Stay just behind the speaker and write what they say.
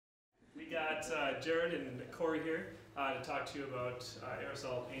got Jared and Cory here to talk to you about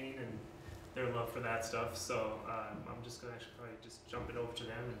aerosol painting and their love for that stuff. So I'm just going to actually probably just jump it over to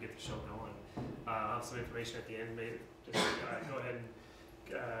them and get the show going. I'll have some information at the end. Maybe just go ahead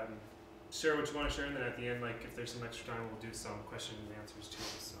and share what you want to share, and then at the end, like if there's some extra time, we'll do some question and answers too.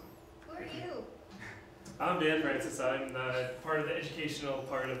 So. Who are you? I'm Dan Francis. I'm part of the educational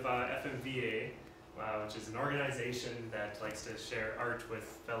part of FMVA, which is an organization that likes to share art with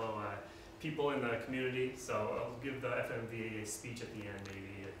fellow people in the community. So I'll give the FMVA speech at the end, maybe.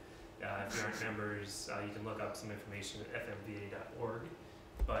 If you aren't members, you can look up some information at fmva.org,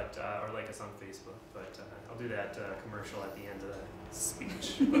 but or like us on Facebook. But I'll do that commercial at the end of the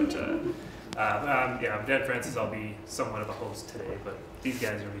speech. But yeah, I'm Dan Francis. I'll be somewhat of a host today, but these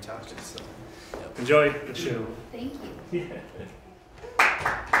guys are going to be talking. So enjoy the show. Thank you. Yeah.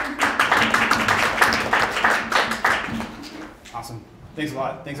 Awesome. Thanks a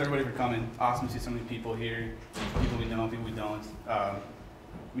lot. Thanks everybody for coming. Awesome to see so many people here. People we know, people we don't.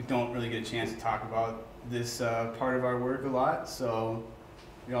 We don't really get a chance to talk about this part of our work a lot, so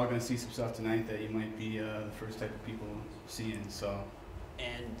you're all going to see some stuff tonight that you might be the first type of people seeing. So.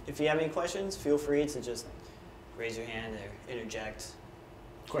 And if you have any questions, feel free to just raise your hand or interject.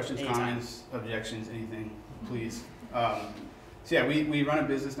 Questions, anytime. comments, objections, anything, please. So yeah, we run a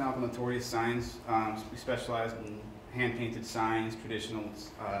business now called Notorious Signs. We specialize in hand-painted signs, traditional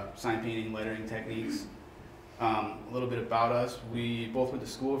sign painting, lettering techniques. A little bit about us: we both went to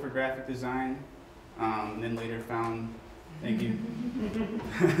school for graphic design, and then later found, thank you,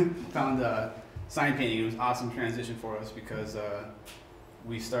 found sign painting. It was an awesome transition for us because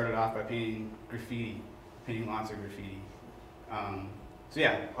we started off by painting graffiti, painting lots of graffiti. So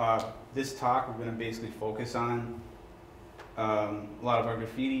yeah, this talk we're going to basically focus on a lot of our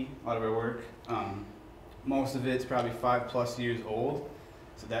graffiti, a lot of our work. Most of it's probably 5+ years old.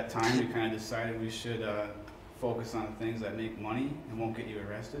 So at that time we kind of decided we should focus on things that make money and won't get you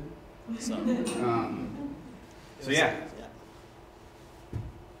arrested. So yeah.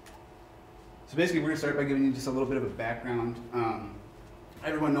 So basically we're going to start by giving you just a little bit of a background.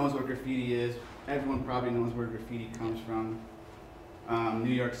 Everyone knows what graffiti is. Everyone probably knows where graffiti comes from.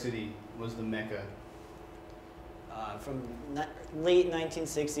 New York City was the mecca. From late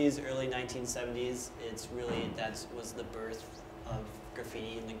 1960s, early 1970s, it's really, that was the birth of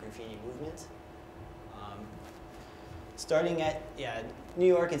graffiti and the graffiti movement. Starting at, New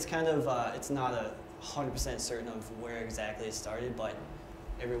York, it's kind of, it's not 100% certain of where exactly it started, but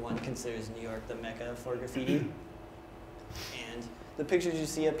everyone considers New York the mecca for graffiti. And the pictures you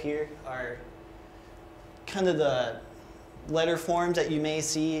see up here are kind of the letter forms that you may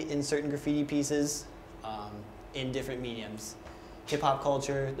see in certain graffiti pieces in different mediums. Hip-hop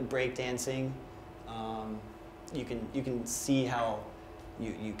culture, the breakdancing, you can see how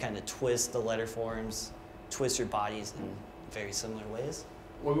you kind of twist the letter forms, twist your bodies in very similar ways.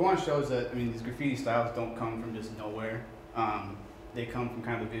 What we want to show is that, I mean, these graffiti styles don't come from just nowhere. They come from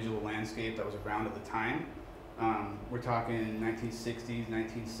kind of the visual landscape that was around at the time. We're talking 1960s,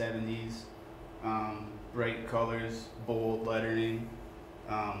 1970s, bright colors, bold lettering,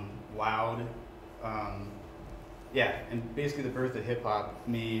 loud. Yeah, and basically the birth of hip-hop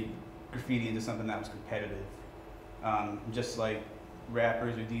made graffiti into something that was competitive. Just like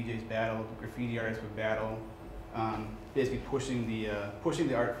rappers or DJs battled, graffiti artists would battle, basically pushing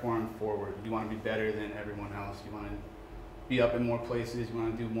the art form forward. You want to be better than everyone else. You want to be up in more places. You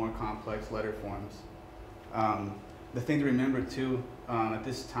want to do more complex letter forms. The thing to remember too, at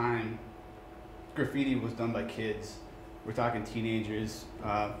this time, graffiti was done by kids. We're talking teenagers,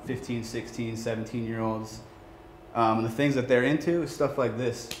 15, 16, 17-year-olds. And the things that they're into is stuff like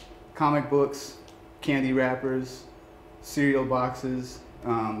this: comic books, candy wrappers, cereal boxes,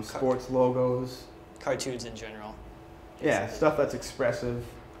 sports logos. Cartoons in general. Yeah, stuff that's expressive,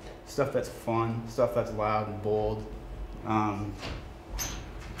 stuff that's fun, stuff that's loud and bold.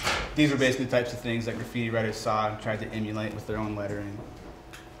 These were basically the types of things that graffiti writers saw and tried to emulate with their own lettering.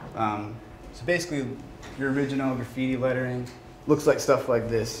 So basically, your original graffiti lettering looks like stuff like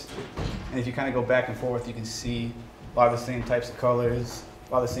this. And if you kind of go back and forth, you can see a lot of the same types of colors,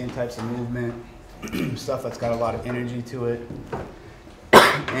 a lot of the same types of movement, stuff that's got a lot of energy to it.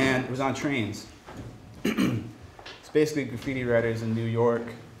 And it was on trains. It's basically graffiti writers in New York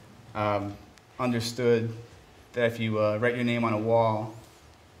understood that if you write your name on a wall,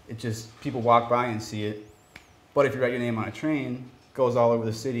 people walk by and see it. But if you write your name on a train, it goes all over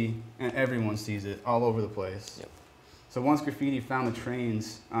the city and everyone sees it all over the place. Yep. So once graffiti found the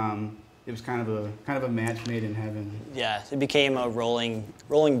trains, it was kind of a match made in heaven. Yeah, it became a rolling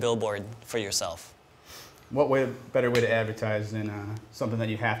billboard for yourself. better way to advertise than something that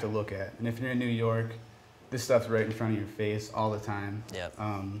you have to look at? And if you're in New York, this stuff's right in front of your face all the time. Yep.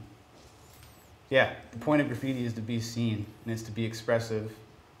 Yeah, the point of graffiti is to be seen, and it's to be expressive,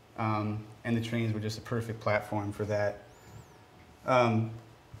 and the trains were just a perfect platform for that.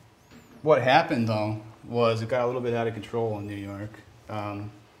 What happened, though, was it got a little bit out of control in New York.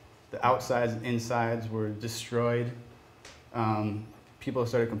 The outsides and insides were destroyed. People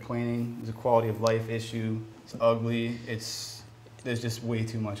started complaining. There's a quality of life issue. It's ugly. There's just way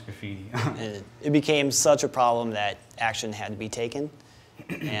too much graffiti. And it became such a problem that action had to be taken,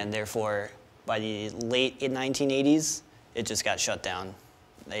 and therefore, by the late 1980s, it just got shut down.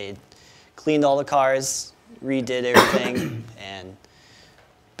 They cleaned all the cars, redid everything, and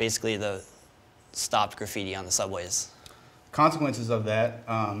basically stopped graffiti on the subways. Consequences of that,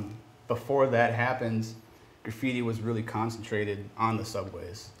 before that happened, graffiti was really concentrated on the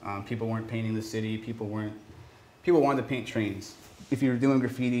subways. People weren't painting the city. People wanted to paint trains. If you were doing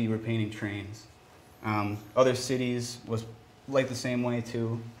graffiti, you were painting trains. Other cities was like the same way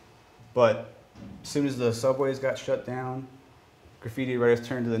too, but as soon as the subways got shut down, graffiti writers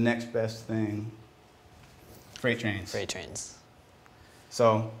turned to the next best thing: freight trains. Freight trains.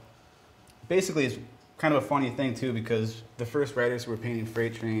 So basically, it's kind of a funny thing too, because the first writers who were painting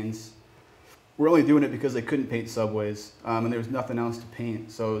freight trains were only doing it because they couldn't paint subways, and there was nothing else to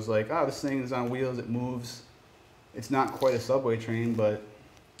paint. So it was like, oh, this thing is on wheels, it moves. It's not quite a subway train, but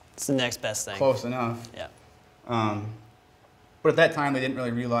it's the next best thing. Close enough. Yeah. But at that time, they didn't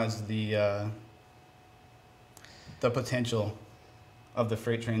really realize the potential of the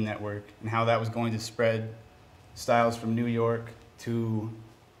freight train network and how that was going to spread styles from New York to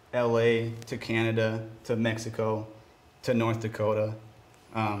LA to Canada to Mexico to North Dakota,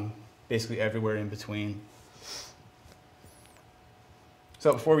 basically everywhere in between.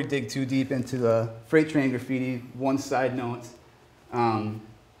 So before we dig too deep into the freight train graffiti, one side note,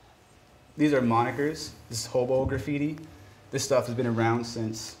 these are monikers. This is hobo graffiti. This stuff has been around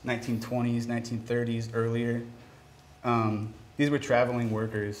since 1920s, 1930s, earlier. These were traveling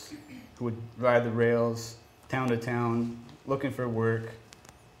workers who would ride the rails town to town looking for work,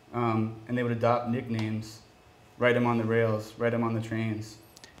 and they would adopt nicknames, write them on the rails, write them on the trains,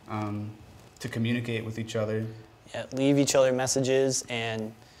 to communicate with each other. Yeah, leave each other messages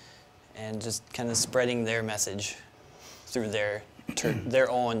and just kind of spreading their message through their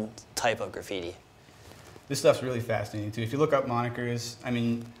own type of graffiti. This stuff's really fascinating too. If you look up monikers, I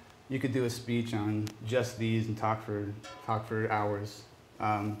mean, you could do a speech on just these and talk for hours.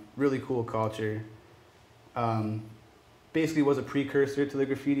 Really cool culture. Basically was a precursor to the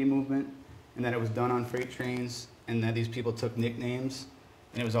graffiti movement, and that it was done on freight trains, and that these people took nicknames,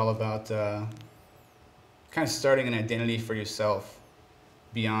 and it was all about kind of starting an identity for yourself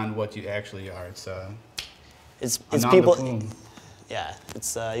beyond what you actually are. It's people. Yeah,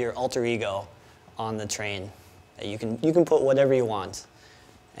 it's your alter ego on the train. You can put whatever you want,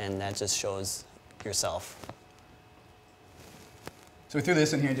 and that just shows yourself. So we threw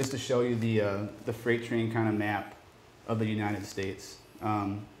this in here just to show you the freight train kind of map of the United States.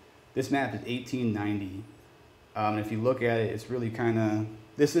 This map is 1890. And if you look at it, it's really kind of,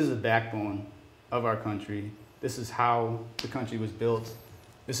 this is the backbone of our country. This is how the country was built.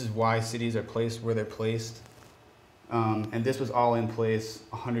 This is why cities are placed where they're placed. And this was all in place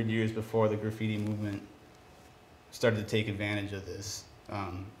 100 years before the graffiti movement started to take advantage of this.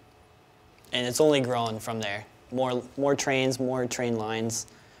 And it's only grown from there. More trains, more train lines,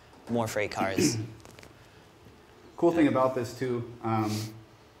 more freight cars. Cool thing about this too,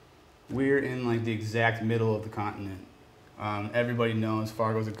 we're in like the exact middle of the continent. Everybody knows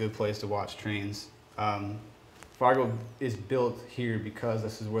Fargo's a good place to watch trains. Fargo is built here because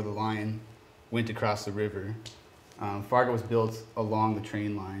this is where the line went across the river. Fargo was built along the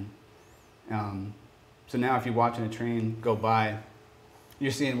train line. So now if you're watching a train go by,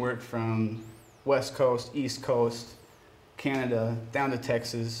 you're seeing work from West Coast, East Coast, Canada, down to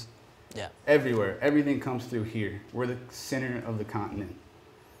Texas. Yeah. Everywhere. Everything comes through here. We're the center of the continent.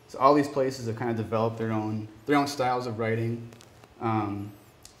 So all these places have kind of developed their own styles of writing.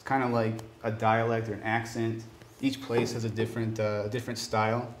 It's kind of like a dialect or an accent. Each place has a different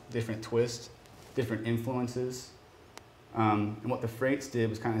style, different twist, different influences. And what the freights did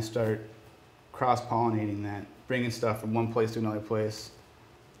was kind of start cross-pollinating that, bringing stuff from one place to another place,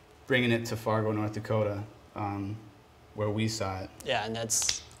 bringing it to Fargo, North Dakota, where we saw it. Yeah, and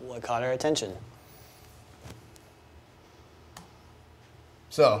that's what caught our attention.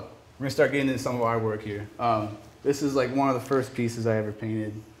 So we're gonna start getting into some of our work here. This is like one of the first pieces I ever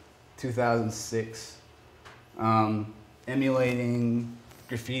painted, 2006, emulating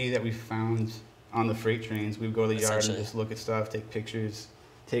graffiti that we found on the freight trains. We would go to the yard and Essentially. just look at stuff, take pictures,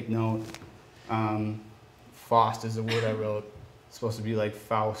 take note. Faust is the word I wrote. It's supposed to be like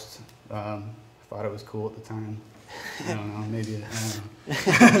Faust. Thought it was cool at the time. I don't know, maybe, I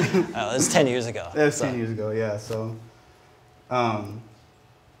don't know. Oh, it was 10 years ago. That was so. 10 years ago, yeah. So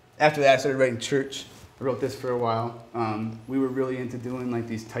after that, I started writing church. I wrote this for a while. We were really into doing like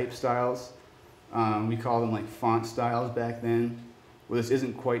these type styles. We called them like font styles back then. Well, this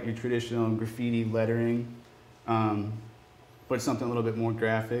isn't quite your traditional graffiti lettering, but it's something a little bit more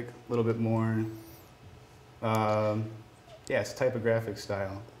graphic, a little bit more, it's typographic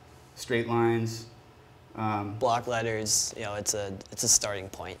style. Straight lines. Block letters, you know, it's a starting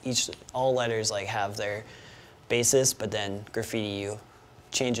point. All letters like have their basis, but then graffiti, you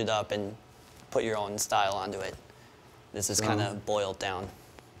change it up and put your own style onto it. This is kind of boiled down.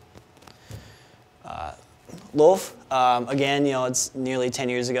 Loaf, again, you know, it's nearly 10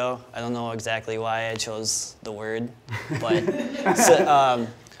 years ago. I don't know exactly why I chose the word, but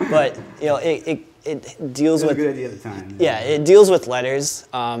but you know, it deals with. It was a good idea at the time. Yeah, it deals with letters.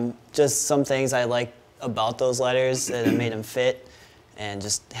 Just some things I like about those letters that made them fit, and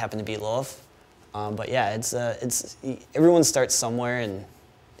just happened to be loaf. But yeah, it's everyone starts somewhere, and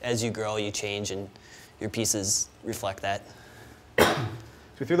as you grow, you change, and your pieces reflect that.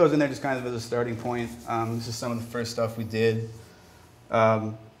 So we threw those in there just kind of as a starting point. This is some of the first stuff we did.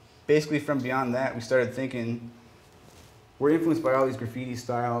 Basically, from beyond that, we started thinking, we're influenced by all these graffiti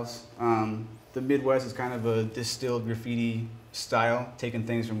styles. The Midwest is kind of a distilled graffiti style, taking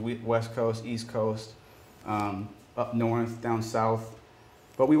things from West Coast, East Coast, up north, down south.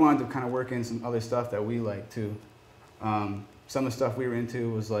 But we wanted to kind of work in some other stuff that we like too. Some of the stuff we were into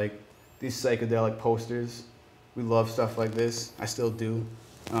was like these psychedelic posters. We love stuff like this. I still do.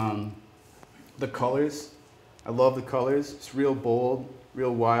 The colors, I love the colors. It's real bold,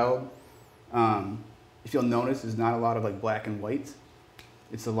 real wild. If you'll notice, there's not a lot of like black and white.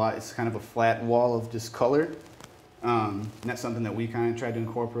 It's kind of a flat wall of just color. And that's something that we kind of tried to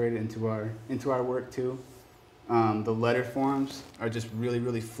incorporate into our work too. The letter forms are just really,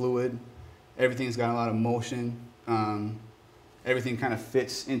 really fluid. Everything's got a lot of motion. Everything kind of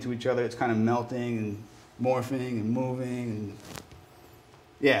fits into each other. It's kind of melting and morphing and moving, and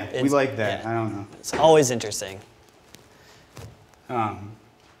yeah, we like that. Yeah. I don't know. It's always interesting.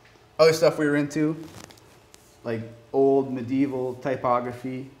 Other stuff we were into, like old medieval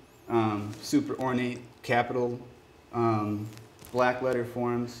typography, super ornate capital, black letter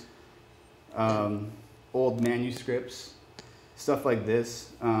forms, old manuscripts, stuff like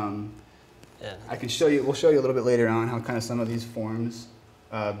this. Yeah. I can show you. We'll show you a little bit later on how kind of some of these forms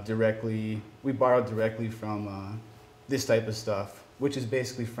we borrowed directly from this type of stuff, which is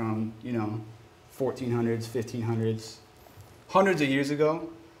basically from 1400s, 1500s, hundreds of years ago.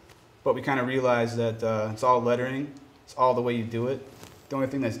 But we kind of realized that it's all lettering. It's all the way you do it. The only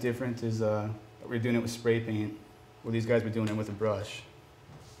thing that's different is that we're doing it with spray paint, where these guys were doing it with a brush,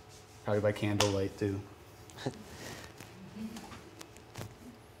 probably by candlelight too.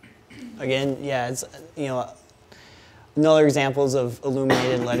 Again, yeah, it's another examples of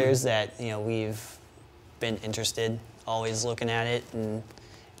illuminated letters that we've been interested, always looking at it and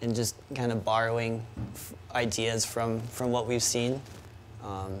just kind of borrowing ideas from what we've seen.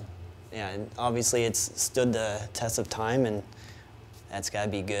 Yeah, and obviously it's stood the test of time, and that's got to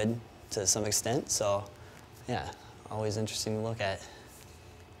be good to some extent. So, yeah, always interesting to look at.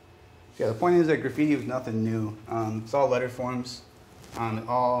 Yeah, the point is that graffiti was nothing new. It's all letter forms. It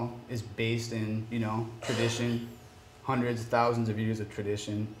all is based in, tradition, hundreds, thousands of years of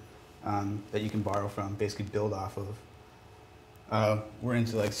tradition that you can borrow from, basically build off of. We're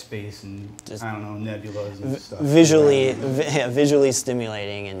into like space and just, I don't know, nebulas and stuff. Visually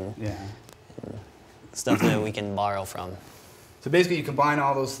stimulating and stuff that we can borrow from. So basically you combine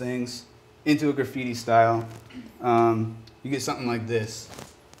all those things into a graffiti style. You get something like this.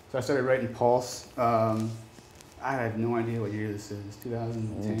 So I started writing Pulse. I have no idea what year this is,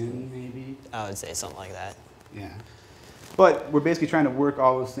 2010 maybe? I would say something like that. Yeah. But we're basically trying to work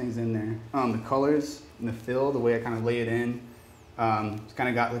all those things in there. The colors and the fill, the way I kind of lay it in, it's kind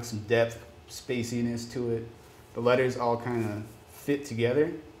of got like some depth, spaciness to it. The letters all kind of fit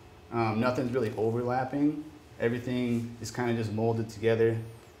together. Nothing's really overlapping. Everything is kind of just molded together.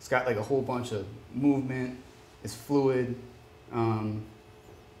 It's got like a whole bunch of movement. It's fluid.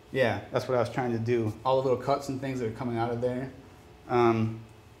 Yeah, that's what I was trying to do. All the little cuts and things that are coming out of there kind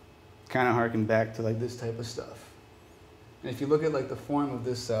of harken back to like this type of stuff. And if you look at like the form of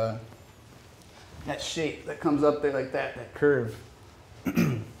this, that shape that comes up there like that curve,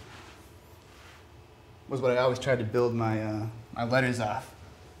 was what I always tried to build my, my letters off.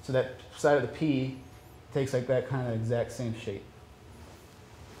 So that side of the P takes like that kind of exact same shape.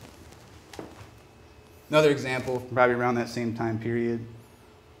 Another example, probably around that same time period.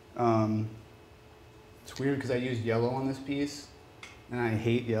 It's weird because I used yellow on this piece, and I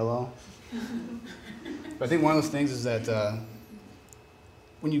hate yellow. But I think one of those things is that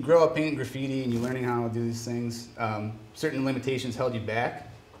when you grow up painting graffiti and you're learning how to do these things, certain limitations held you back.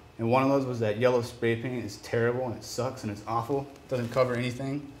 And one of those was that yellow spray paint is terrible and it sucks and it's awful. It doesn't cover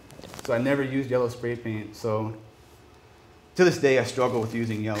anything. So I never used yellow spray paint. So to this day, I struggle with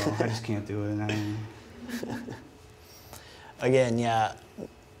using yellow. I just can't do it. Again, yeah,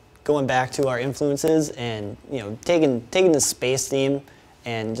 going back to our influences and taking the space theme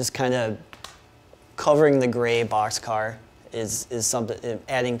and just kind of covering the gray boxcar is something.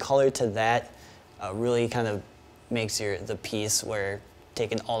 Adding color to that really kind of makes the piece where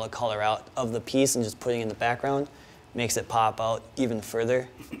taking all the color out of the piece and just putting it in the background makes it pop out even further,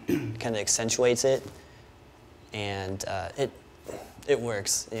 kind of accentuates it, and it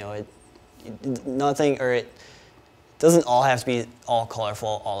works. It doesn't all have to be all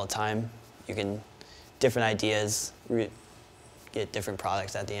colorful all the time. You can different ideas, get different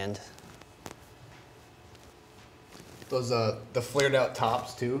products at the end. Those the flared out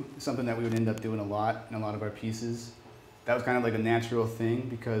tops too, something that we would end up doing a lot in a lot of our pieces. That was kind of like a natural thing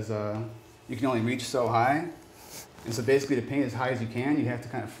because you can only reach so high. And so basically to paint as high as you can, you have to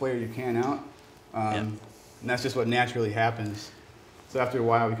kind of flare your can out. And that's just what naturally happens. So after a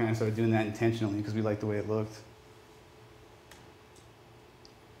while, we kind of started doing that intentionally because we liked the way it looked.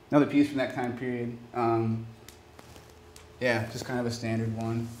 Another piece from that time period. Yeah, just kind of a standard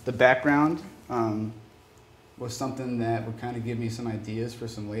one. The background was something that would kind of give me some ideas for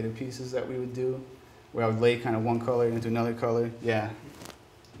some later pieces that we would do, where I would lay kind of one color into another color. Yeah.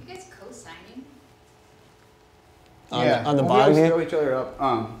 You guys co-signing? On the we bottom always here? throw each other up.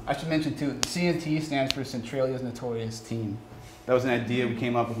 I should mention too, CNT stands for Centralia's Notorious Team. That was an idea we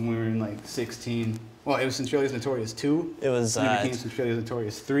came up with when we were in like 16. Well, it was Centralia's Notorious 2. It was. And it became Centralia's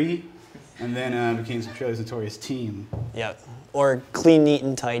Notorious 3, and then it became Centralia's Notorious Team. Yeah, or clean, neat,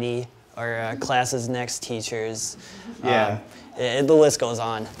 and tidy, or classes next teachers. Yeah. The list goes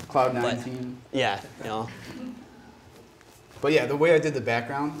on. Cloud9 Team. Yeah, But yeah, the way I did the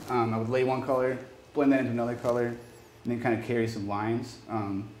background, I would lay one color, blend that into another color, and then kind of carry some lines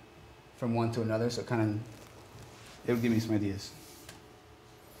from one to another. So it would give me some ideas.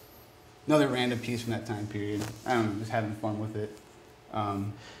 Another random piece from that time period. I don't know, just having fun with it.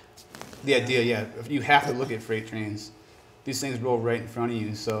 The idea, yeah, you have to look at freight trains. These things roll right in front of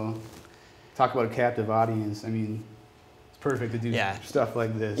you, so talk about a captive audience. I mean, it's perfect to do stuff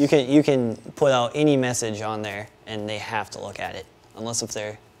like this. You can put out any message on there, and they have to look at it, unless if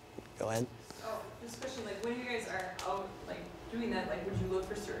they're. Go ahead. Oh, just a question. Like, when you guys are out, like, doing that, like, would you look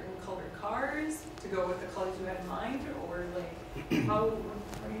for certain colored cars to go with the colors you had in mind, or like, how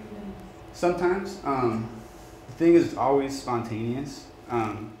are you even? Sometimes. The thing is, it's always spontaneous.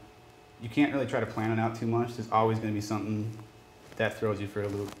 You can't really try to plan it out too much. There's always going to be something that throws you for a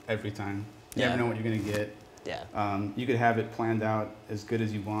loop every time. You never know what you're going to get. Yeah. You could have it planned out as good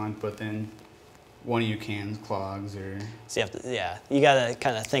as you want, but then one of your cans clogs or... So you have to, you got to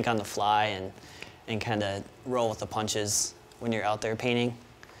kind of think on the fly and kind of roll with the punches when you're out there painting.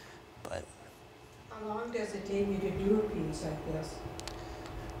 But how long does it take you to do a piece like this?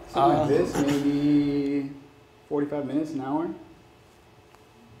 Something like this, maybe 45 minutes, an hour.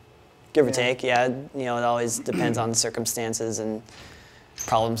 Give or take, yeah. It always depends on the circumstances and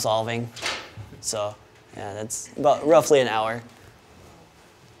problem solving. So, yeah, that's about roughly an hour.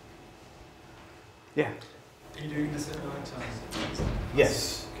 Yeah. Are you doing this at night?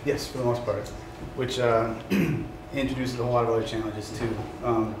 Yes, for the most part, which introduces a whole lot of other challenges too.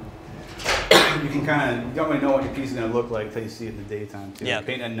 You can you don't really know what your piece is going to look like until you see it in the daytime too. You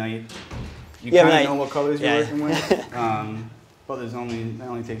paint at night, you kind of know what colors you're working with, but that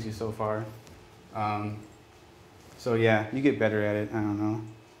only takes you so far. So yeah, you get better at it, I don't know.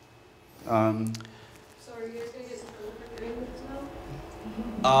 So are you guys going to get some color for doing this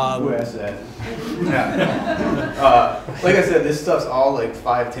now? Who asked that? Yeah. Like I said, this stuff's all like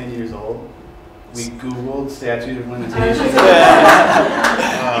 5-10 years old. We Googled statute of limitations.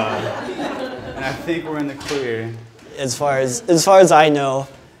 And I think we're in the clear. As far as I know.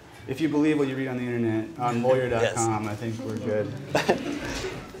 If you believe what you read on the internet, on lawyer.com, I think we're good.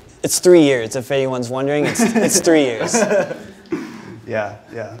 It's 3 years, if anyone's wondering. It's 3 years. Yeah.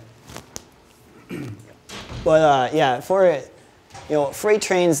 But for freight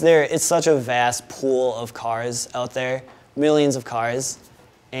trains, it's such a vast pool of cars out there, millions of cars,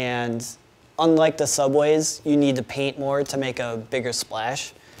 and unlike the subways, you need to paint more to make a bigger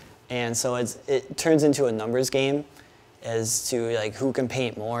splash. And so it turns into a numbers game as to like who can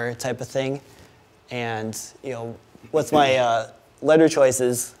paint more type of thing. And you know, with my letter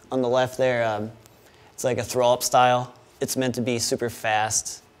choices on the left there, it's like a throw-up style. It's meant to be super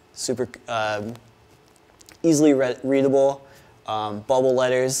fast, super easily readable. Bubble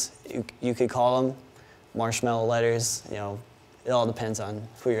letters, you could call them, marshmallow letters. You know, it all depends on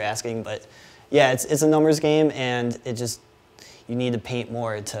who you're asking. But yeah, it's a numbers game, and you need to paint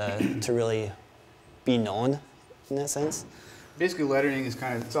more to really be known in that sense. Basically, lettering is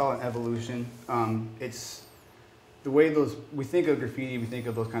it's all an evolution. It's the way we think of graffiti, we think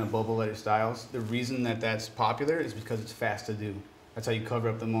of those kind of bubble letter styles. The reason that that's popular is because it's fast to do. That's how you cover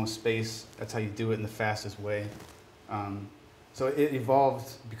up the most space. That's how you do it in the fastest way. So it evolved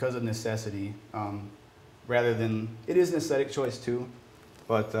because of necessity, rather than, it is an aesthetic choice too,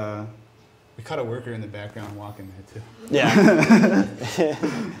 but we caught a worker in the background walking there too. Yeah.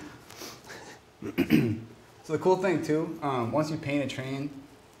 So the cool thing too, once you paint a train,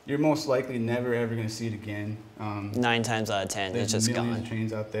 you're most likely never ever going to see it again. 9 times out of 10, it's just millions gone. of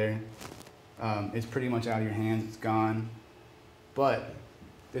trains out there. It's pretty much out of your hands. It's gone. But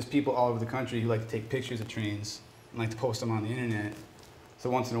there's people all over the country who like to take pictures of trains and like to post them on the internet. So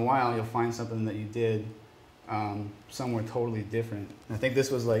once in a while, you'll find something that you did somewhere totally different. And I think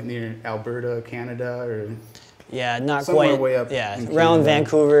this was like near Alberta, Canada, or yeah, not somewhere quite. way up. Yeah, in around Canada.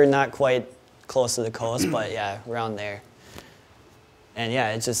 Vancouver, not quite close to the coast, but yeah, around there. And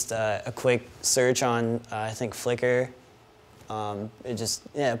yeah, it's just a quick search on, I think, Flickr.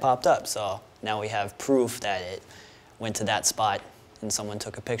 It popped up. So now we have proof that it went to that spot and someone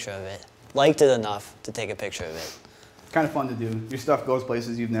took a picture of it. Liked it enough to take a picture of it. Kind of fun to do. Your stuff goes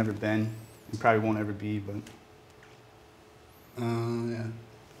places you've never been. You probably won't ever be, but yeah.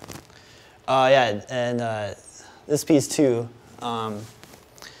 Yeah, and this piece too,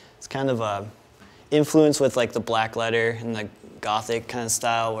 it's kind of influenced with like the black letter and the Gothic kind of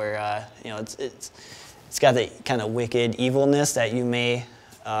style, where you know it's got the kind of wicked evilness that you may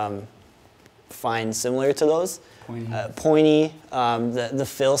find similar to those. Pointy. The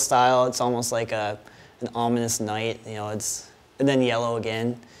fill style, it's almost like an ominous night. You know, and then yellow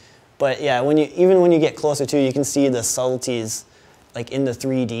again. But yeah, even when you get closer to it, you can see the subtleties, like in the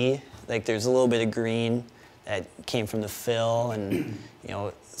 3D. Like there's a little bit of green that came from the fill, and you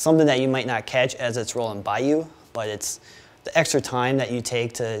know, something that you might not catch as it's rolling by you, but it's the extra time that you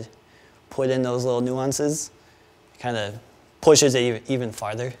take to put in those little nuances kind of pushes it even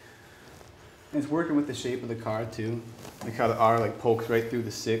farther. It's working with the shape of the car too, like how the R like pokes right through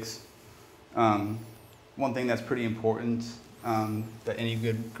the 6. One thing that's pretty important that any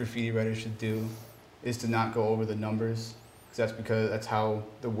good graffiti writer should do is to not go over the numbers, because that's how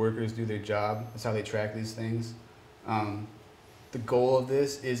the workers do their job. That's how they track these things. The goal of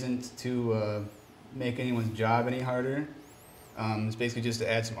this isn't to make anyone's job any harder. It's basically just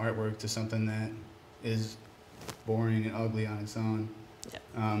to add some artwork to something that is boring and ugly on its own.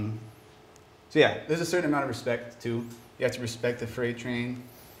 Yeah. So yeah, there's a certain amount of respect too. You have to respect the freight train.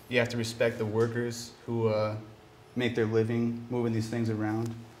 You have to respect the workers who make their living moving these things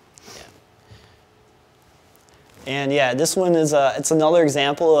around. Yeah. And yeah, this one is it's another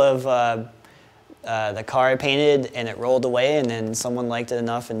example of the car I painted and it rolled away, and then someone liked it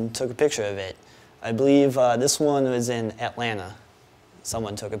enough and took a picture of it. I believe this one was in Atlanta.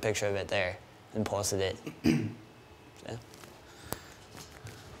 Someone took a picture of it there and posted it. Yeah.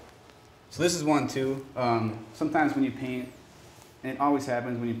 So this is one too. Sometimes when you paint, and it always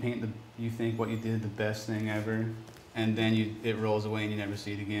happens when you paint, you think what you did the best thing ever, and then it rolls away and you never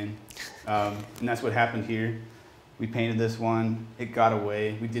see it again. And that's what happened here. We painted this one, it got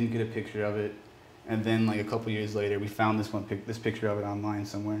away, we didn't get a picture of it, and then like a couple years later we found this picture of it online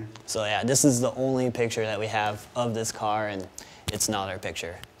somewhere. So yeah, this is the only picture that we have of this car, and it's not our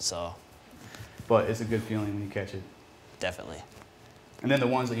picture, so. But it's a good feeling when you catch it. Definitely. And then the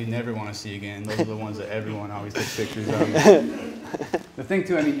ones that you never want to see again, those are the ones that everyone always takes pictures of. The thing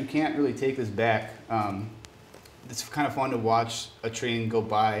too, I mean, you can't really take this back. It's kind of fun to watch a train go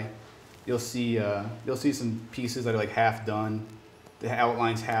by. You'll see some pieces that are like half done, the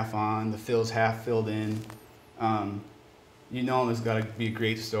outline's half on, the fill's half filled in. You know there's got to be a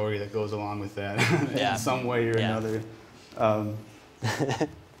great story that goes along with that in some way or another.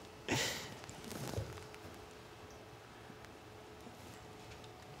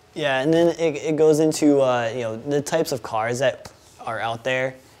 Yeah, and then it goes into you know, the types of cars that are out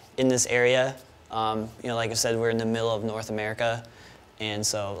there in this area. You know, like I said, we're in the middle of North America, and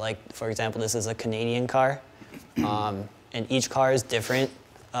so, like for example, this is a Canadian car, and each car is different.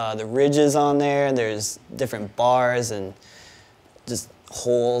 The ridges on there, there's different bars, and just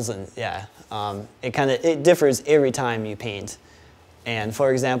holes and yeah, it differs every time you paint. And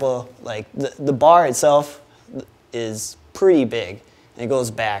for example, like the bar itself is pretty big and it goes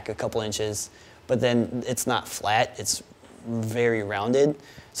back a couple inches, but then it's not flat, it's very rounded.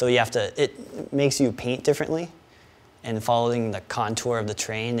 So you have to, it makes you paint differently, and following the contour of the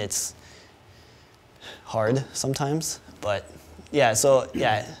train, it's hard sometimes, but yeah, so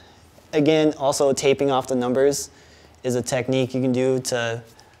yeah. Again, also taping off the numbers is a technique you can do to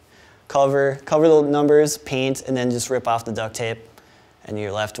cover the numbers, paint, and then just rip off the duct tape, and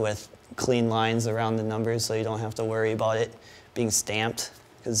you're left with clean lines around the numbers, so you don't have to worry about it being stamped,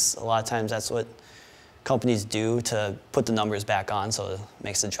 because a lot of times that's what companies do to put the numbers back on, so it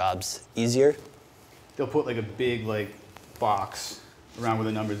makes the jobs easier. They'll put like a big like box around where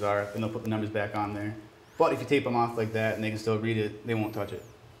the numbers are, and they'll put the numbers back on there. But if you tape them off like that and they can still read it, they won't touch it.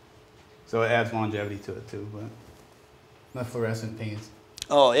 So it adds longevity to it too, but not fluorescent paints.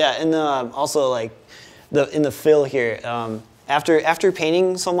 Oh yeah, and also like in the fill here, after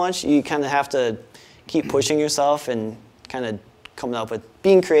painting so much, you kind of have to keep pushing yourself and kind of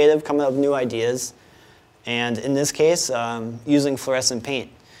being creative, coming up with new ideas. And in this case, using fluorescent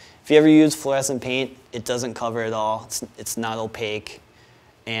paint. If you ever use fluorescent paint, it doesn't cover it all. It's not opaque,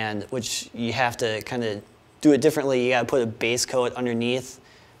 and which you have to kind of do it differently. You got to put a base coat underneath,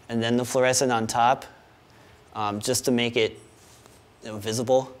 and then the fluorescent on top, just to make it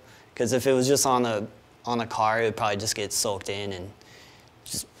visible. Because if it was just on a car, it would probably just get soaked in, and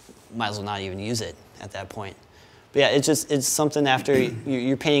just might as well not even use it at that point. But yeah, it's something after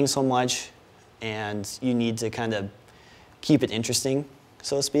you're painting so much, and you need to kind of keep it interesting,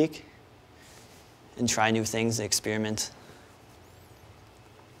 so to speak, and try new things, experiment.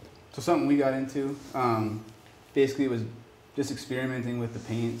 So something we got into, basically was just experimenting with the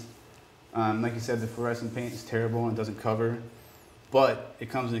paint. Like you said, the fluorescent paint is terrible and doesn't cover, but it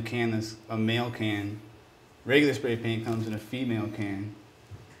comes in a can that's a male can. Regular spray paint comes in a female can.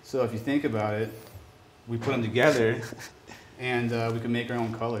 So if you think about it, we put them together and we can make our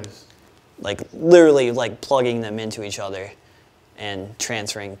own colors. Like literally like plugging them into each other and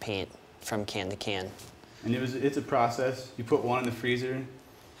transferring paint from can to can. And it's a process. You put one in the freezer,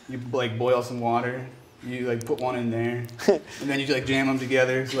 you like boil some water, you like put one in there, and then you like jam them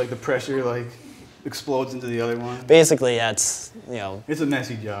together so like the pressure like explodes into the other one. Basically, yeah, it's, you know. It's a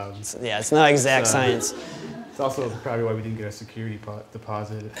messy job. It's not exact science. It's also probably why we didn't get a security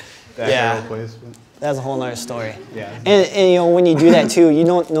deposit at that yeah. place. But. That's a whole nother story. Yeah. And you know, when you do that too, you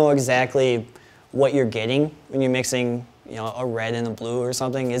don't know exactly what you're getting when you're mixing, you know, a red and a blue or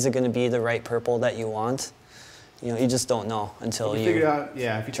something. Is it going to be the right purple that you want? You know, you just don't know until you figure it out.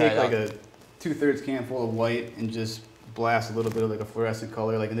 Yeah, if you take like a 2/3 can full of white and just blast a little bit of like a fluorescent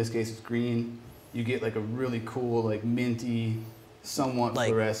color, like in this case it's green, you get like a really cool, like minty, somewhat like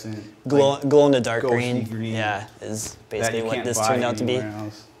fluorescent, glow in the dark green. Yeah, is basically what this turned out to be.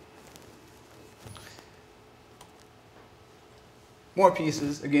 Else. More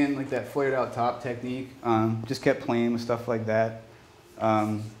pieces, again, like that flared out top technique. Just kept playing with stuff like that.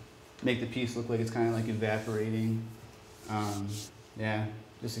 Make the piece look like it's kind of like evaporating. Yeah,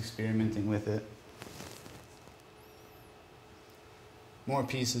 just experimenting with it. More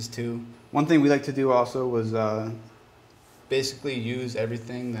pieces too. One thing we like to do also was basically use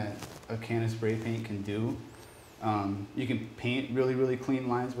everything that a can of spray paint can do. You can paint really, really clean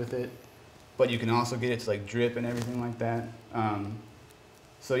lines with it, but you can also get it to like drip and everything like that.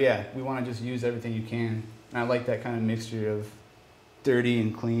 So yeah, we want to just use everything you can. And I like that kind of mixture of dirty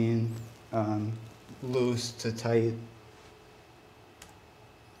and clean, loose to tight.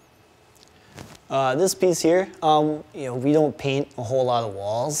 This piece here, you know, we don't paint a whole lot of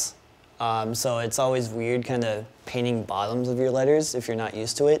walls, so it's always weird kind of painting bottoms of your letters if you're not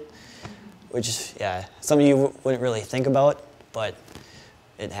used to it, which, yeah, some of you wouldn't really think about, but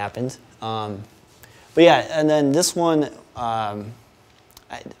it happened. But yeah, and then this one,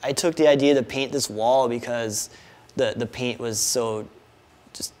 I took the idea to paint this wall because the paint was so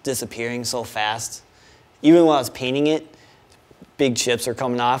just disappearing so fast. Even when I was painting it, big chips are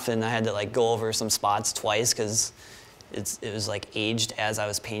coming off, and I had to like go over some spots twice because it was like aged as I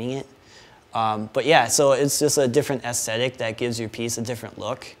was painting it. But yeah, so it's just a different aesthetic that gives your piece a different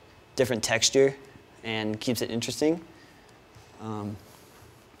look, different texture, and keeps it interesting. And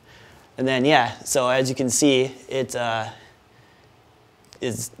then yeah, so as you can see, it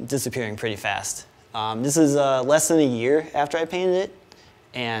is disappearing pretty fast. This is less than a year after I painted it,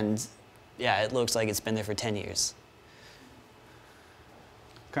 and yeah, it looks like it's been there for 10 years.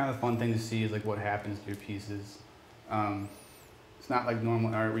 Kind of a fun thing to see is like what happens to your pieces. It's not like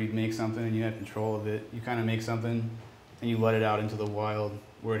normal art where you make something and you have control of it. You kind of make something, and you let it out into the wild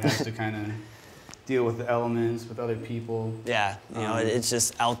where it has to kind of deal with the elements, with other people. Yeah, you know, it's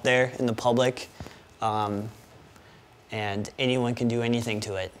just out there in the public, and anyone can do anything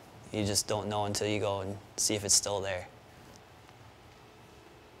to it. You just don't know until you go and see if it's still there.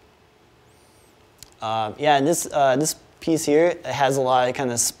 Yeah, and this piece here, it has a lot of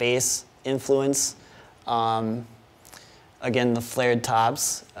kind of space influence. Again, the flared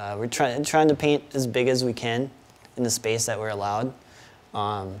tops. We're trying to paint as big as we can in the space that we're allowed.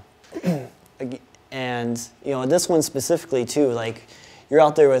 And you know, this one specifically too, like you're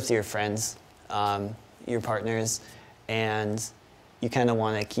out there with your friends, your partners, and you kind of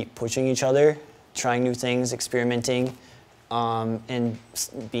want to keep pushing each other, trying new things, experimenting, and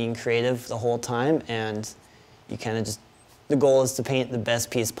being creative the whole time. And you kind of just, the goal is to paint the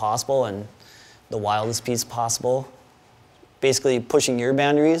best piece possible and the wildest piece possible. Basically pushing your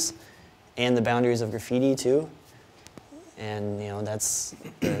boundaries and the boundaries of graffiti too. And you know, that's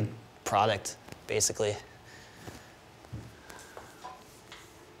the product, basically.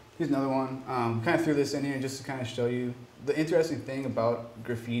 Here's another one. Kind of threw this in here just to kind of show you. The interesting thing about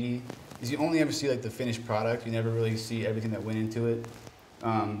graffiti is you only ever see like the finished product. You never really see everything that went into it.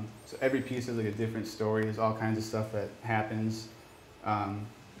 So every piece has like a different story. There's all kinds of stuff that happens,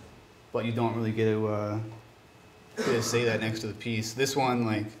 but you don't really get to say that next to the piece. This one,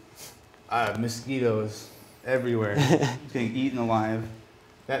 like, mosquitoes everywhere. It's getting eaten alive.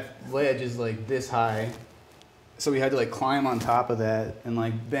 That ledge is like this high, so we had to like climb on top of that and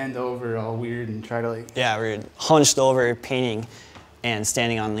like bend over all weird and try to like. Yeah, we're hunched over painting and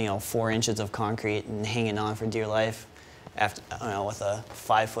standing on, you know, 4 inches of concrete and hanging on for dear life after, I don't know, with a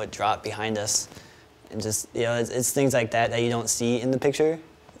 5-foot drop behind us. And just, you know, it's things like that that you don't see in the picture.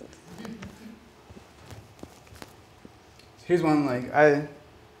 Here's one, like, I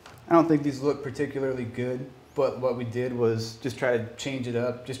don't think these look particularly good, but what we did was just try to change it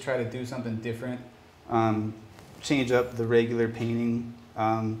up, just try to do something different. Change up the regular painting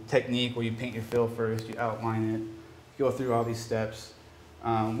technique where you paint your fill first, you outline it, go through all these steps.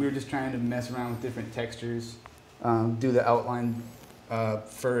 We were just trying to mess around with different textures, do the outline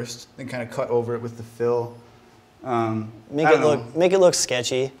first, then kind of cut over it with the fill. Make it look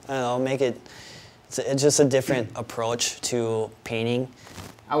sketchy. I don't know, it's just a different approach to painting.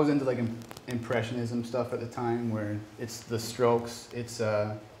 I was into like impressionism stuff at the time, where it's the strokes, it's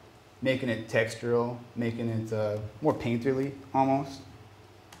making it textural, making it more painterly almost.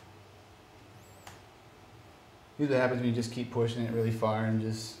 Usually happens when you just keep pushing it really far and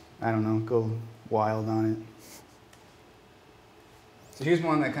just, I don't know, go wild on it. So here's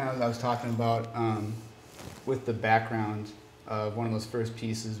one that kind of I was talking about with the background of one of those first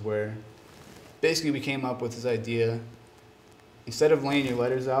pieces, where basically we came up with this idea. Instead of laying your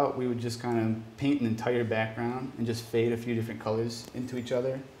letters out, we would just kind of paint an entire background and just fade a few different colors into each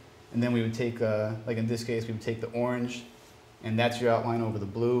other. And then we would take, like in this case, we would take the orange, and that's your outline over the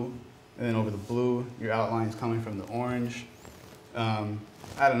blue. And then over the blue, your outline is coming from the orange. I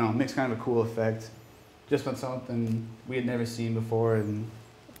don't know, it makes kind of a cool effect. Just on something we had never seen before, and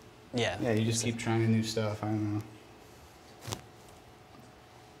yeah, you just keep trying new stuff, I don't know.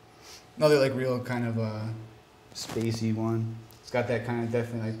 Another like real kind of spacey one. It's got that kind of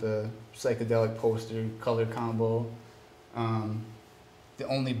definitely like the psychedelic poster color combo. The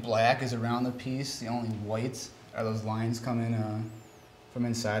only black is around the piece. The only white are those lines coming from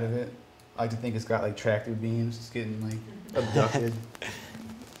inside of it. I like to think it's got like tractor beams. It's getting like abducted.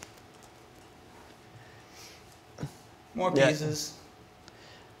 More pieces.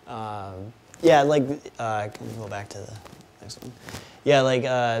 Yeah, like can we go back to the next one? Yeah, like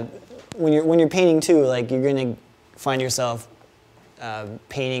when you're painting too, like you're gonna find yourself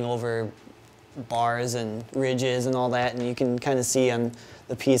painting over bars and ridges and all that, and you can kind of see on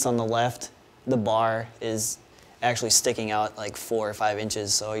the piece on the left, the bar is actually sticking out like 4 or 5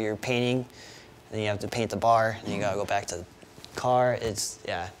 inches. So you're painting, and then you have to paint the bar, and you gotta go back to the car. It's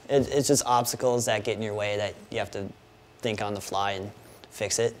just obstacles that get in your way that you have to think on the fly and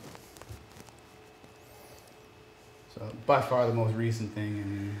fix it. So by far the most recent thing. I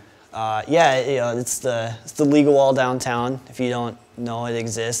mean. Yeah, you know, it's the legal wall downtown. If you don't know it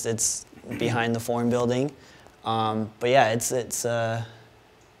exists, it's behind the Foreign Building. But yeah, it's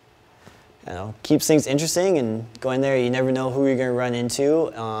you know, keeps things interesting, and going there, you never know who you're gonna run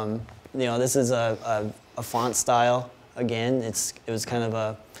into. You know, this is a font style. Again, it was kind of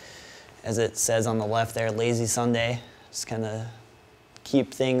a, as it says on the left there, lazy Sunday. Just kind of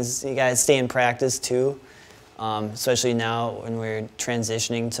keep things. You guys stay in practice too. Especially now when we're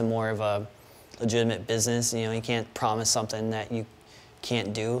transitioning to more of a legitimate business. You know, you can't promise something that you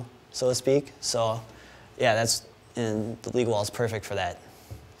can't do, so to speak. So yeah, that's and the legal wall is perfect for that.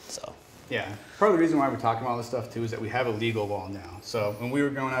 So. Yeah, part of the reason why we're talking about all this stuff too is that we have a legal wall now. So when we were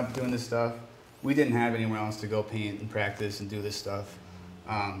growing up doing this stuff, we didn't have anywhere else to go paint and practice and do this stuff.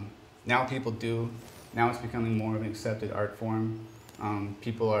 Now people do. Now it's becoming more of an accepted art form.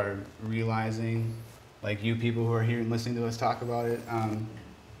 People are realizing, like you people who are here and listening to us talk about it,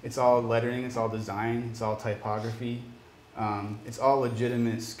 it's all lettering, it's all design, it's all typography. It's all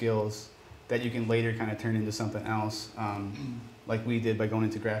legitimate skills that you can later kind of turn into something else, like we did by going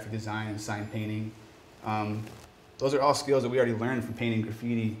into graphic design and sign painting. Those are all skills that we already learned from painting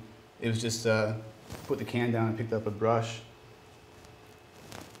graffiti. It was just put the can down and picked up a brush.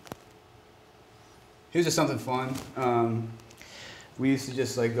 Here's just something fun. We used to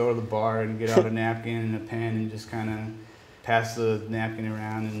just like go to the bar and get out a napkin and a pen and just kind of pass the napkin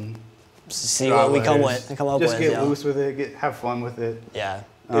around and see what we come up with. Just get loose with it, have fun with it. Yeah,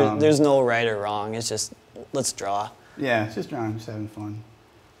 there's no right or wrong. It's just let's draw. Yeah, it's just drawing, just having fun.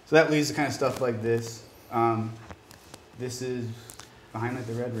 So that leads to kind of stuff like this. This is behind like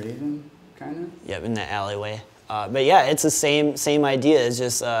the Red Raven, kind of. Yep, in the alleyway. But yeah, it's the same idea. It's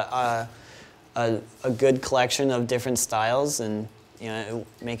just a good collection of different styles, and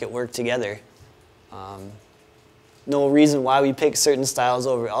make it work together. No reason why we pick certain styles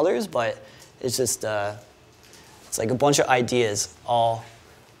over others, but it's just it's like a bunch of ideas all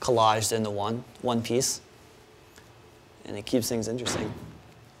collaged into one piece, and it keeps things interesting.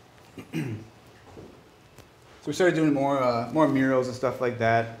 So we started doing more murals and stuff like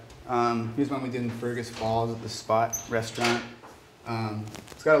that. Here's one we did in Fergus Falls at the Spot restaurant.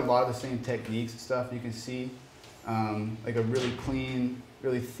 It's got a lot of the same techniques and stuff you can see. Like a really clean,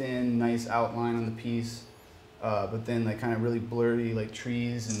 really thin, nice outline on the piece, but then like kind of really blurry like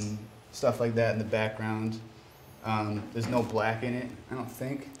trees and stuff like that in the background. There's no black in it, I don't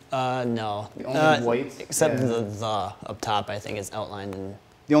think. No. The only white. Except the up top, I think, is outlined in.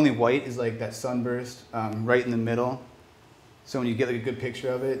 The only white is like that sunburst right in the middle. So when you get like a good picture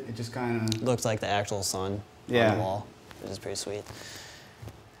of it, it just kind of looks like the actual sun on the wall, which is pretty sweet.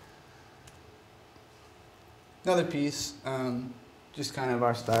 Another piece, just kind of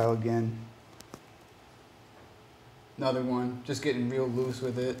our style again. Another one, just getting real loose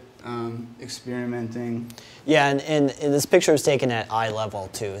with it, experimenting. Yeah, and this picture was taken at eye level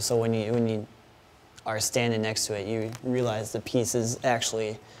too. So when you are standing next to it, you realize the piece is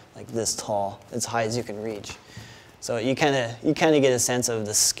actually like this tall, as high as you can reach. So you kind of get a sense of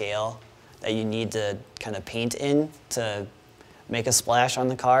the scale that you need to kind of paint in to make a splash on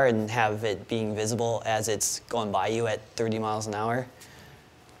the car and have it being visible as it's going by you at 30 miles an hour.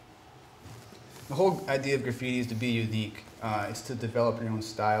 The whole idea of graffiti is to be unique. It's to develop your own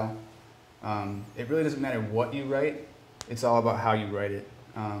style. It really doesn't matter what you write. It's all about how you write it.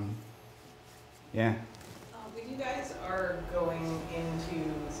 Yeah. When you guys are going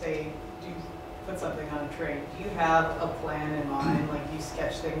into, say, put something on a train, do you have a plan in mind? Like you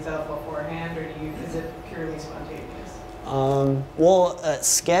sketch things out beforehand, or is it purely spontaneous? Well,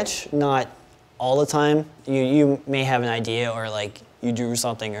 sketch, not all the time. You may have an idea, or like you drew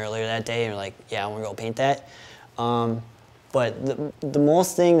something earlier that day and you're like, yeah, I'm gonna go paint that. But the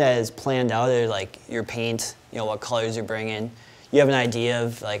most thing that is planned out are like your paint, what colors you're bringing. You have an idea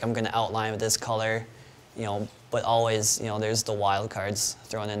of like, I'm gonna outline with this color, but always, there's the wild cards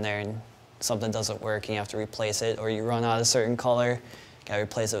thrown in there, and something doesn't work and you have to replace it, or you run out of a certain color, gotta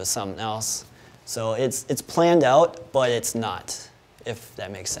replace it with something else. So it's planned out, but it's not, if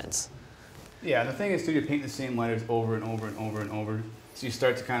that makes sense. Yeah, the thing is too, you're painting the same letters over and over and over and over. So you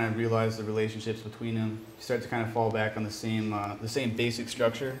start to kind of realize the relationships between them. You start to kind of fall back on the same basic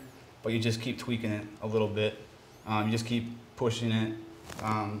structure, but you just keep tweaking it a little bit. You just keep pushing it.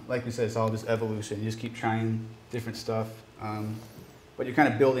 Like we said, it's all just evolution. You just keep trying different stuff. But you're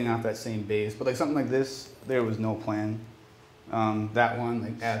kind of building off that same base. But like something like this, there was no plan. That one,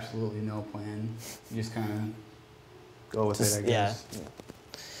 like absolutely no plan. You just kind of go with it, I guess. Yeah.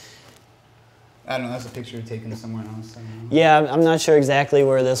 I don't know, that's a picture taken somewhere else. Yeah, I'm not sure exactly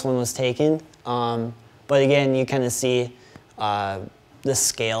where this one was taken. But again, you kind of see the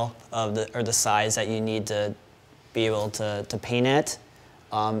scale of the size that you need to be able to paint at.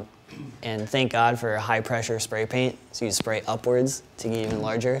 And thank God for high pressure spray paint, so you spray upwards to get even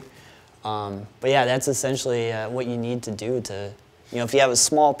larger. But yeah, that's essentially what you need to do to, if you have a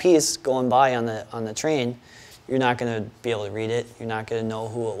small piece going by on the train, you're not going to be able to read it. You're not going to know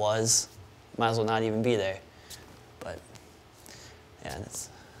who it was. Might as well not even be there. But yeah, that's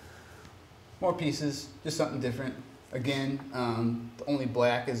more pieces, just something different. Again, the only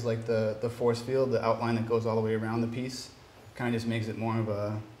black is like the force field, the outline that goes all the way around the piece. Kind of just makes it more of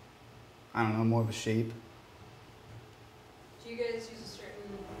a, I don't know, more of a shape. Do you guys use a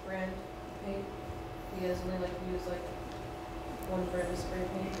certain brand of paint? Do you guys only like use like one brand of spray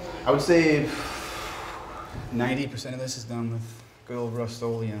paint? Or? I would say 90% of this is done with good old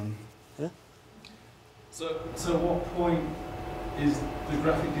Rust-Oleum. So at what point is the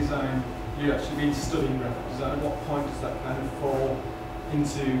graphic design, you actually been studying graphic design, at what point does that kind of fall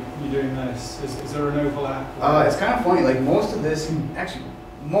into you doing this? Is there an overlap? It's kind of funny, like most of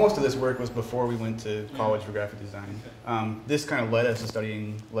this work was before we went to college for graphic design. Okay. This kind of led us to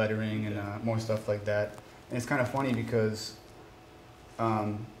studying lettering and more stuff like that. And it's kind of funny because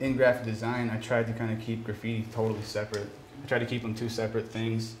in graphic design, I tried to kind of keep graffiti totally separate. I tried to keep them two separate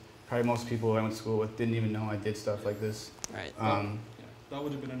things. Probably most people I went to school with didn't even know I did stuff like this. Right. Yeah, that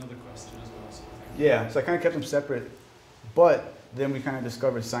would have been another question as well. So I think. Yeah, so I kind of kept them separate. But then we kind of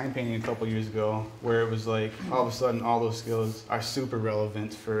discovered sign painting a couple years ago, where it was like all of a sudden all those skills are super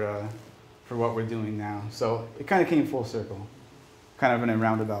relevant for what we're doing now. So it kind of came full circle, kind of in a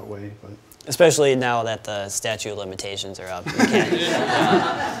roundabout way. But Especially now that the statute of limitations are up, you can't.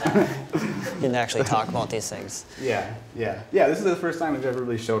 You can actually talk about these things. yeah. This is the first time we've ever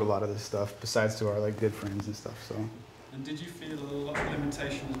really showed a lot of this stuff, besides to our like good friends and stuff. So. And did you feel a lot of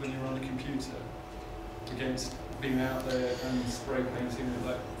limitations when you were on the computer against being out there and spray painting with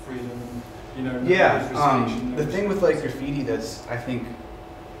like freedom and no restriction, the thing with like graffiti that's I think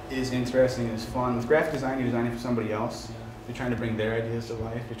is interesting and is fun. With graphic design, you're designing for somebody else. Yeah. You're trying to bring their ideas to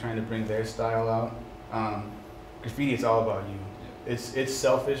life. You're trying to bring their style out. Graffiti, it's all about you. Yeah. It's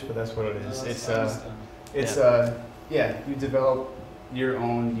selfish, but that's what it is. I understand. You develop your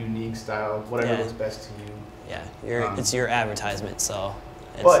own unique style, whatever looks best to you. Yeah, it's your advertisement, so.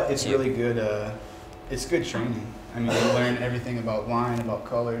 It's really good. It's good training. I mean, you learn everything about line, about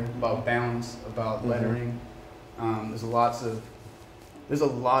color, about balance, about lettering. There's a lot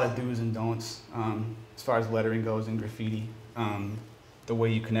of do's and don'ts as far as lettering goes in graffiti. The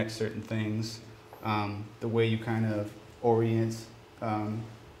way you connect certain things, the way you kind of orient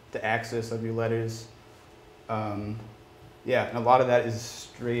the axis of your letters. And a lot of that is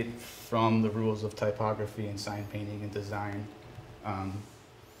straight from the rules of typography and sign painting and design.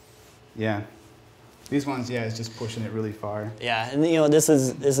 These ones, it's just pushing it really far. Yeah, and this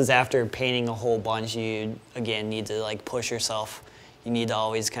is after painting a whole bunch. You again need to like push yourself. You need to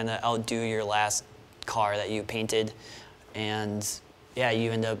always kind of outdo your last car that you painted, and you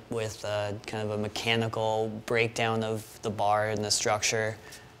end up with kind of a mechanical breakdown of the bar and the structure,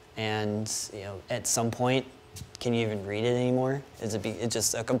 and at some point, can you even read it anymore? It's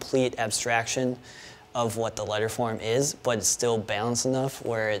just a complete abstraction of what the letter form is, but it's still balanced enough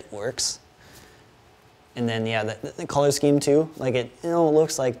where it works. And then the color scheme too, like it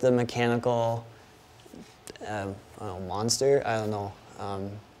looks like the mechanical I don't know, monster, I don't know,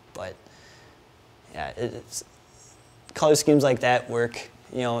 but it's color schemes like that work,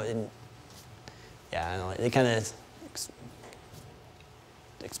 and I don't know, it kind of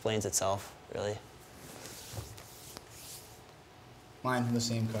explains itself really. Mine from the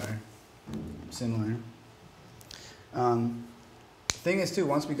same car, similar. The thing is too,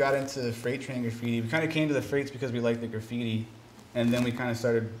 once we got into freight train graffiti, we kind of came to the freights because we liked the graffiti, and then we kind of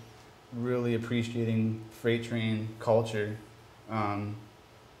started really appreciating freight train culture.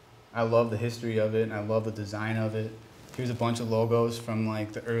 I love the history of it, and I love the design of it. Here's a bunch of logos from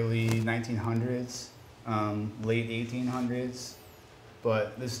like the early 1900s, late 1800s,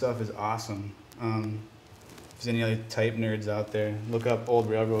 but this stuff is awesome. If there's any other type nerds out there, look up old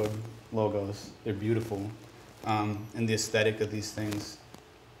railroad logos. They're beautiful. And the aesthetic of these things,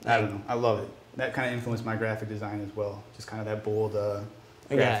 I don't know, I love it. That kind of influenced my graphic design as well. Just kind of that bold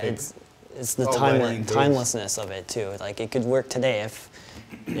graphic. It's the timelessness of it too. Like it could work today if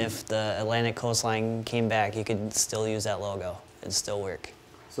the Atlantic coastline came back, you could still use that logo. It'd still work.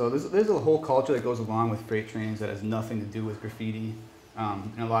 So there's a whole culture that goes along with freight trains that has nothing to do with graffiti.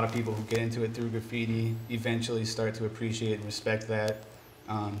 And a lot of people who get into it through graffiti eventually start to appreciate and respect that.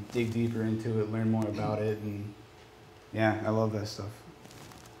 Dig deeper into it, learn more about it, and I love that stuff.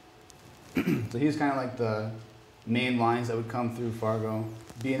 So here's kind of like the main lines that would come through Fargo: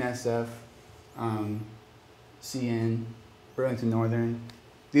 BNSF, CN, Burlington Northern.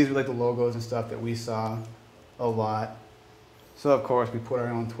 These were like the logos and stuff that we saw a lot. So of course we put our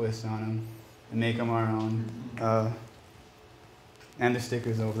own twists on them and make them our own. And the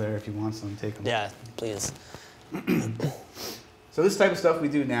stickers over there if you want some, take them. Yeah, please. So this type of stuff we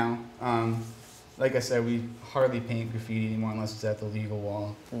do now. Like I said, we hardly paint graffiti anymore unless it's at the legal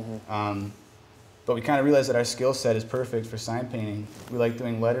wall. Mm-hmm. But we kind of realized that our skill set is perfect for sign painting. We like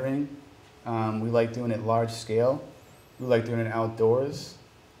doing lettering. We like doing it large scale. We like doing it outdoors.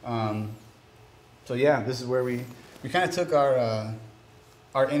 So this is where we we kind of took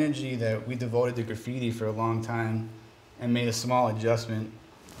our energy that we devoted to graffiti for a long time and made a small adjustment,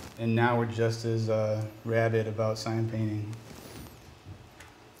 and now we're just as rabid about sign painting.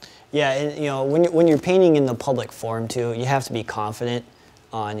 Yeah, and you know, when you're painting in the public forum too, you have to be confident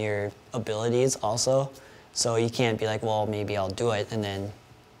on your abilities also. So you can't be like, well, maybe I'll do it, and then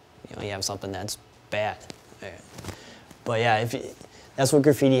you have something that's bad. But yeah, that's what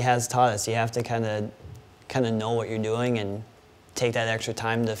graffiti has taught us. You have to kind of know what you're doing and take that extra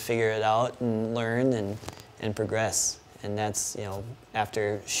time to figure it out and learn and progress. And that's,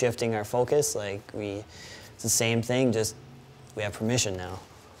 after shifting our focus, like it's the same thing, just we have permission now.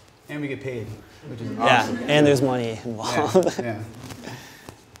 And we get paid, which is awesome. Yeah, and there's money involved. Yeah.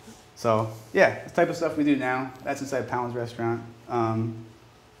 So, yeah, the type of stuff we do now, that's inside Pound's restaurant.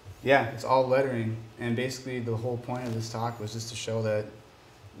 Yeah, it's all lettering. And basically the whole point of this talk was just to show that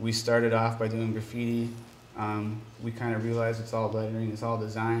we started off by doing graffiti. We kind of realized it's all lettering, it's all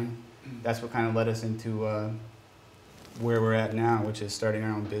design. That's what kind of led us into where we're at now, which is starting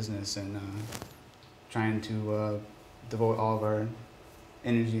our own business and trying to devote all of our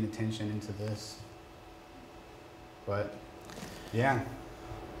energy and attention into this. But yeah,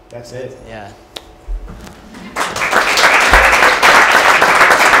 that's it. Yeah.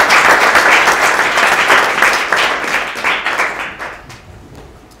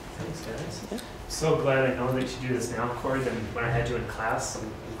 So glad I know that you do this now, Cory, than when I had you in class.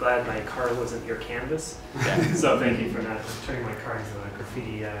 I'm glad my car wasn't your canvas. Yeah. So thank you for not turning my car into a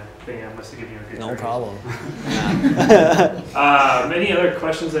graffiti thing. I must have given you a good No grade. problem. Any other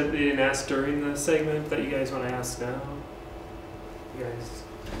questions that they didn't ask during the segment that you guys want to ask now? You guys,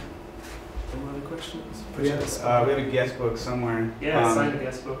 any other questions? We have a guest book somewhere. Yeah, sign the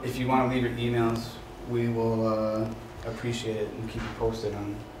guest book. If you want to leave your emails, we will appreciate it and keep you posted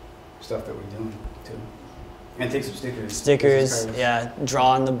on stuff that we're doing too. And take some stickers. Stickers, yeah.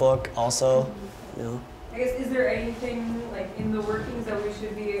 Draw in the book also. I guess, is there anything like in the workings that we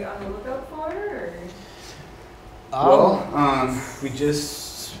should be on the lookout for? Or? Well, we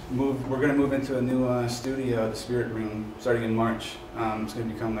just moved. We're gonna move into a new studio, the Spirit Room, starting in March. It's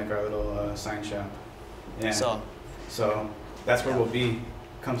gonna become like our little sign shop. Yeah. So that's where we'll be.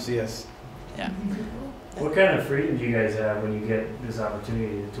 Come see us. Yeah. What kind of freedom do you guys have when you get this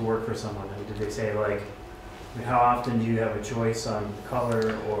opportunity to work for someone? I mean, did they say how often do you have a choice on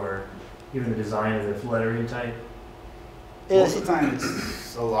color or even the design of the lettering type? Most of the time,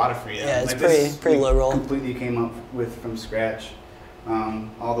 it's a lot of freedom. Yeah, it's this pretty liberal. Completely came up with from scratch.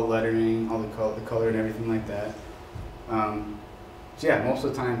 All the lettering, all the color, and everything like that. So yeah, most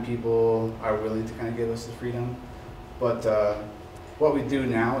of the time, people are willing to kind of give us the freedom. But what we do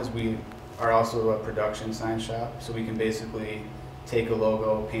now is we are also a production sign shop, so we can basically take a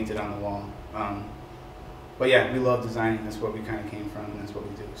logo, paint it on the wall. But yeah, we love designing. That's what we kind of came from, and that's what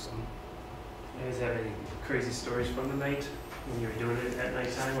we do. So. You guys have any crazy stories from the night when you were doing it at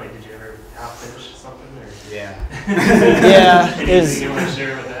nighttime? Like, did you ever half finish something? Or? Yeah. Yeah. Anything you want to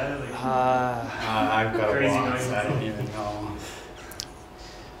share with that? Like, I've got crazy a box. noises. I don't even know.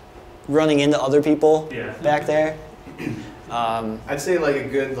 Running into other people Yeah. back there. I'd say like a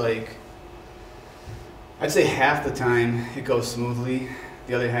good I'd say half the time it goes smoothly,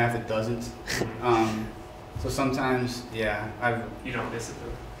 the other half it doesn't. So sometimes, yeah, you don't miss it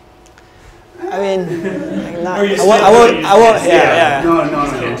though. I mean, not, Or you I won't, yeah. No.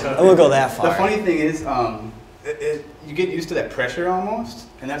 I won't go that far. The funny thing is, you get used to that pressure almost,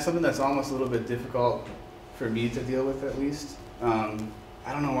 and that's something that's almost a little bit difficult for me to deal with at least. I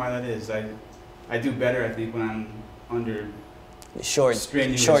don't know why that is. I do better, I think, when I'm under short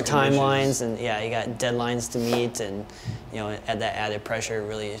strenuous timelines, conditions. and yeah, you got deadlines to meet, and at that added pressure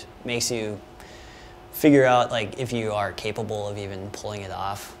really makes you figure out like if you are capable of even pulling it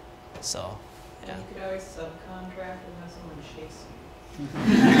off. So yeah. You could always subcontract and have someone chase you.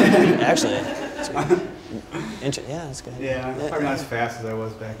 Actually, yeah, that's good. Yeah, probably not as fast as I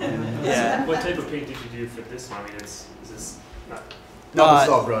was back then. Yeah. What type of paint did you do for this one? I mean, is this not? No, it's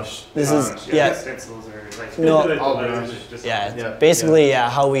all brush. This is yeah. Stencils or like No. all brush. Yeah, basically, yeah.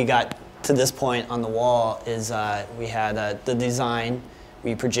 How we got to this point on the wall is we had the design,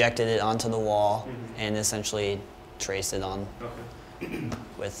 we projected it onto the wall, and essentially traced it on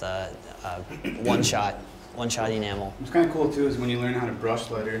with one-shot enamel. What's kind of cool too is when you learn how to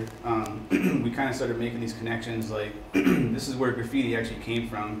brush letter, we kind of started making these connections. Like this is where graffiti actually came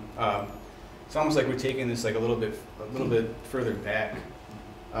from. It's almost like we're taking this like a little bit further back.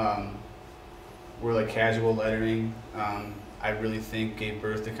 Where like casual lettering, I really think gave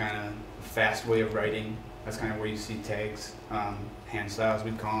birth to kind of a fast way of writing. That's kind of where you see tags, hand styles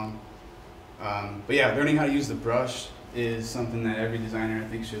we'd call But yeah, learning how to use the brush is something that every designer I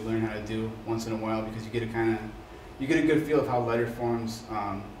think should learn how to do once in a while, because you get a good feel of how letter forms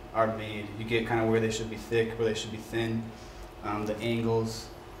are made. You get kind of where they should be thick, where they should be thin, the angles.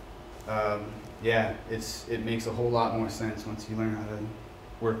 Yeah, it makes a whole lot more sense once you learn how to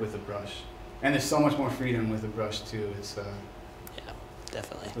work with a brush. And there's so much more freedom with a brush too. It's Yeah,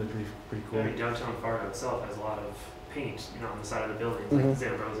 definitely. really pretty cool. I mean, downtown Fargo itself has a lot of paint, on the side of the buildings, Mhm. like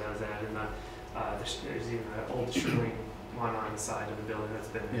Zambrosa has that, and there's even an old Sherling one on the side of the building that's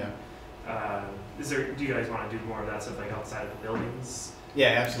been. Yeah. Do you guys want to do more of that stuff like outside of the buildings? Yeah,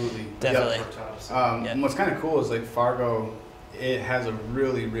 absolutely. Definitely. Workshops? And what's kind of cool is like Fargo, it has a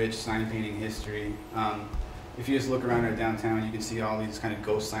really rich sign painting history. If you just look around our downtown, you can see all these kind of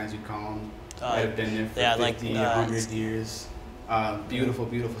ghost signs, you call them, that have been there for yeah, 50, 100 years. Beautiful,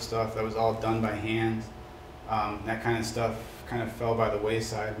 beautiful stuff that was all done by hand. That kind of stuff kind of fell by the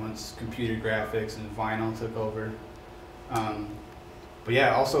wayside once computer graphics and vinyl took over. But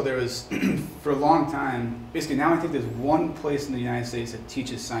yeah, also there was, for a long time, basically now I think there's one place in the United States that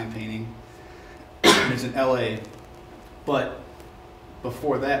teaches sign painting, and it's in LA. But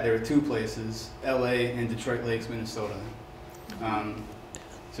before that, there were two places, LA and Detroit Lakes, Minnesota.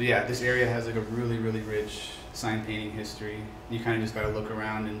 So yeah, this area has like a really, really rich sign painting history. You kind of just got to look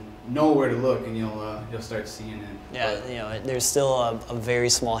around and know where to look, and you'll start seeing it. Yeah, there's still a very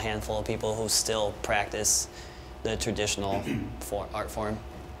small handful of people who still practice the traditional art form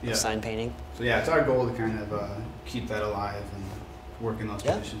of sign painting. So yeah, it's our goal to kind of keep that alive and work in those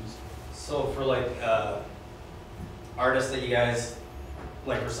traditions. So for like artists that you guys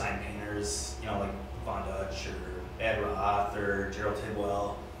like, for sign painters, like Von Dutch or Ed Roth or Gerald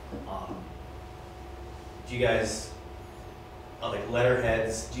Tidwell, do you guys, like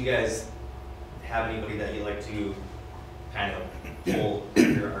letterheads, do you guys have anybody that you like to kind of pull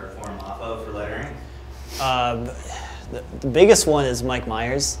your art form off of for lettering? The biggest one is Mike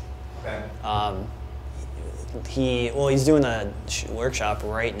Myers. Okay. He's doing a workshop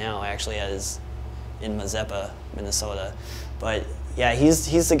right now, actually, in Mazeppa, Minnesota. But yeah,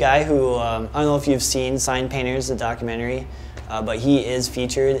 he's the guy who, I don't know if you've seen Sign Painters, the documentary, but he is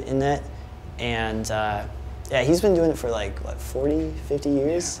featured in that. And yeah, he's been doing it for like, what, 40, 50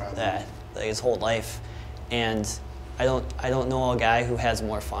 years? Yeah, like his whole life. And I don't know a guy who has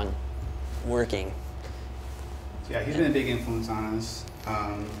more fun working. Yeah, he's been a big influence on us.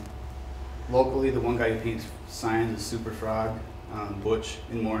 Locally, the one guy who paints signs is Super Frog, Butch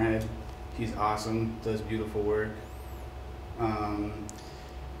in Moorhead. He's awesome, does beautiful work.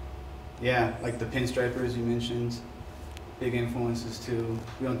 Yeah, like the pinstripers you mentioned, big influences too.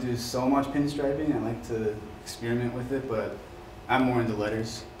 We don't do so much pinstriping. I like to experiment with it, but I'm more into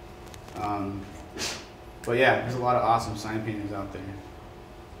letters. But yeah, there's a lot of awesome sign painters out there.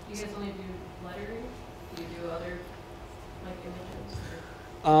 Do you guys only do lettering? Do you do other like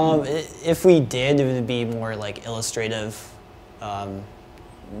images? If we did, it would be more like illustrative,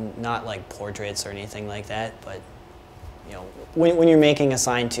 not like portraits or anything like that. But when you're making a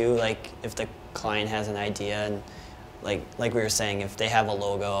sign too, like if the client has an idea, and like we were saying, if they have a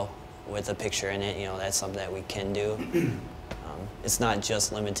logo with a picture in it, that's something that we can do. It's not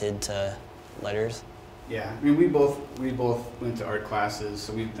just limited to letters. Yeah, I mean we both went to art classes,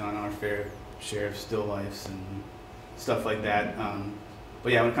 so we've done our fair share of still lifes and stuff like that.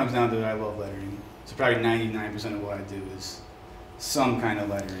 But yeah, when it comes down to it, I love lettering. So probably 99% of what I do is some kind of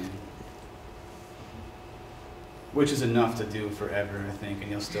lettering, which is enough to do forever, I think, and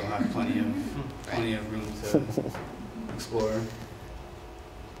you'll still have plenty of room to explore.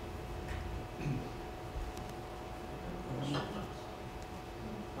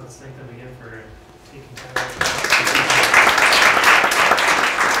 Let's thank them again for taking time.